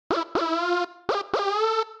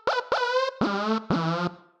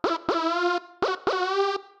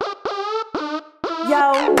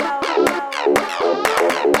yo.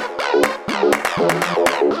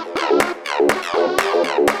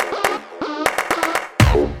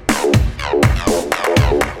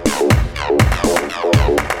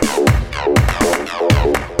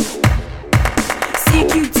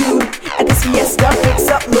 Fiesta, fix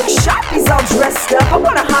up, look sharp, he's all dressed up. I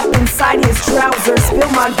wanna hop inside his trousers, spill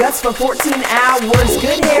my guts for 14 hours.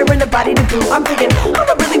 Good hair and a body to boot. I'm thinking, all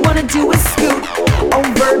I really wanna do is scoot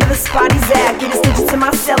over to the spot he's at, get his digits in my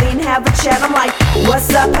celly and have a chat. I'm like, what's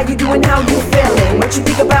up, how you doing, how you feeling? What you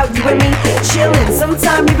think about you and me chillin'?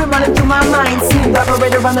 Sometime you've been running through my mind, smooth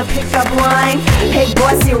operator on the pickup line. Hey boy,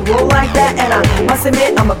 I see you roll like that, and I must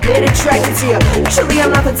admit I'm a bit attracted to you. Usually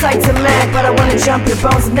I'm not the type to mag, but I wanna jump your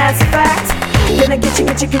bones and that's a fact. Gonna get you,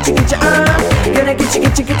 Gonna get you, Gonna get you, Gonna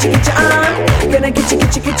get you,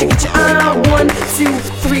 1, 2,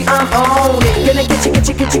 3, I'm on it. Gonna get you,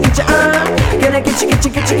 Gonna get you, Gonna get you,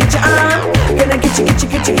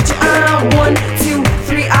 1, 2,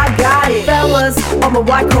 3, I got it. Fellas, on my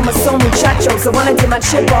Y chromosome muchachos, I wanna get my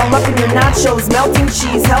chip all up in your nachos. Melting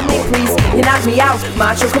cheese, help me please, you knock me out,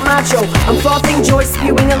 macho Camacho. I'm frothing joy,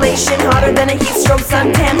 spewing elation, hotter than a heat stroke,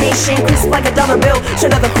 suntan Haitian, crisp like a dollar bill,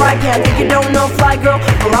 straight out the fry pan. Think you don't know fly girl?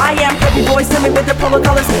 Well I am. Preppy boys tell me with their polo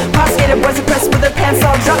colors, pop skater boys impressed with their pants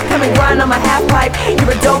all drop, come and grind on my half pipe.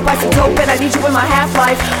 You're a dope isotope and I need you in my half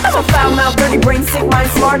life. I'm a foul mouth, dirty brain, sick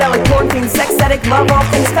mind, smart aleck, porn fiend, sex addict, love all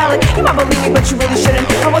things valid. You might believe me but you really shouldn't.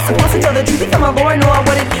 I was supposed to tell the truth, think I'm a lawyer, no I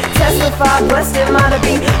wouldn't testify. Blessed am I to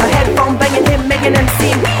be a headphone banging him, making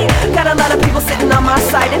MC. We got a lot of people sitting on my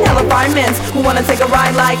side and hella firemen who wanna take a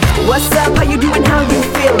ride like, what's up, how you doing, how you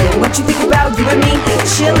feeling? What you think about you and me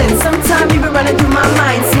chillin'? Sometime you've been running through my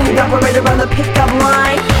mind, smooth operator on the pickup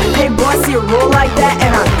line. Hey boy, I see you roll like that,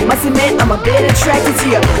 and I must admit I'm a bit attracted to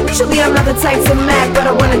you. Usually I'm not the type to mag, but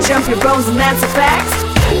I wanna jump your bones and that's a fact.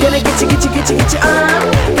 Gonna get you, Gonna get you,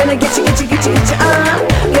 Gonna get you, Gonna get you,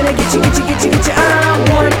 Gonna get you,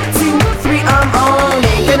 1, 2, 3, I'm on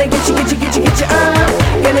it. Gonna get you, Gonna get you,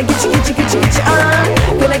 Gonna get you, Gonna get you,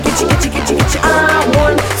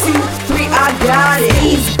 1, 2, 3, I got it.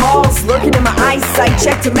 These balls lurking in my eyesight,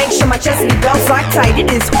 check to make sure my chastity belt's locked tight. It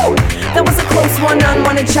is, whoo, that was a close one,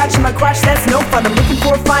 unwanted charge in my crotch, that's no fun. I'm looking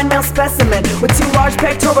for a fine male specimen with 2 large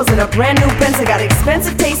pectorals and a brand new Benz. I got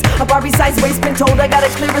expensive taste, a Barbie-sized waist, been told I got a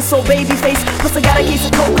clear as soul baby face. Plus I got a case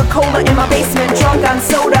of Coca-Cola in my basement, drunk on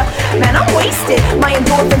soda. Man, I'm wasted, my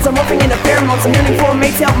endorphins are morphing into pheromones. I'm yearning for a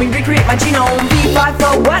mate to help me recreate my genome. V5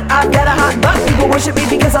 for what? I've got a hot butt. People worship me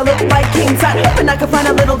because I look like King Tut. Hoping I can find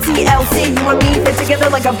a little TLC. You and me fit together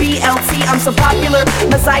like a BLT. I'm so popular,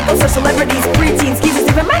 mosaicos are celebrities, preteens, geezers,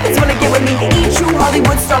 even maggots wanna get with me. Each true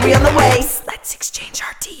Hollywood story on the way. Let's exchange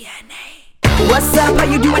our DNA. What's up, how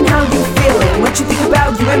you doing, how you feeling? What you think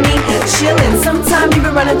about you and me chillin'? Sometime you've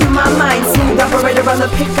been running through my mind, smooth operator on the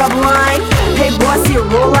pickup line. Hey boy, I see you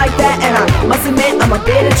roll like that, and I must admit I'm a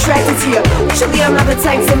bit attracted to you. Usually I'm not the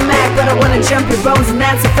type to mag, but I wanna jump your bones and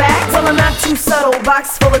that's a fact. Well, I'm not too subtle,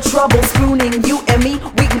 box full of trouble, spooning you and me,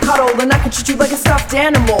 we can cuddle, and I can treat you like a stuffed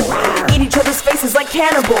animal. Eat each other's faces like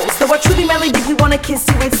cannibals. Though I truly, madly, deeply wanna kiss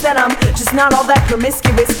you, it's that I'm just not all that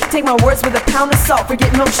promiscuous. Take my words with a pound of salt,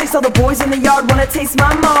 forget milkshakes, all the boys in the yard wanna taste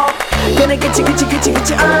my malt. Gonna get you, Gonna get you, Gonna get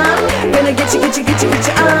you, Gonna get you, Gonna get you,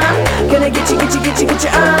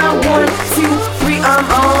 1, 2, 3, I'm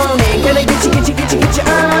on it. Gonna get you, Gonna get you,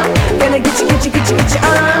 Gonna get you, Gonna get you,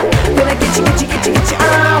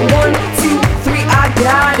 1, 2, 3, I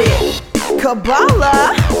got it.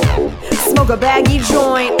 Kabbalah, smoke a baggy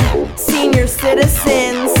joint. Senior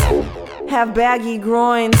citizens have baggy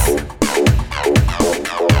groins.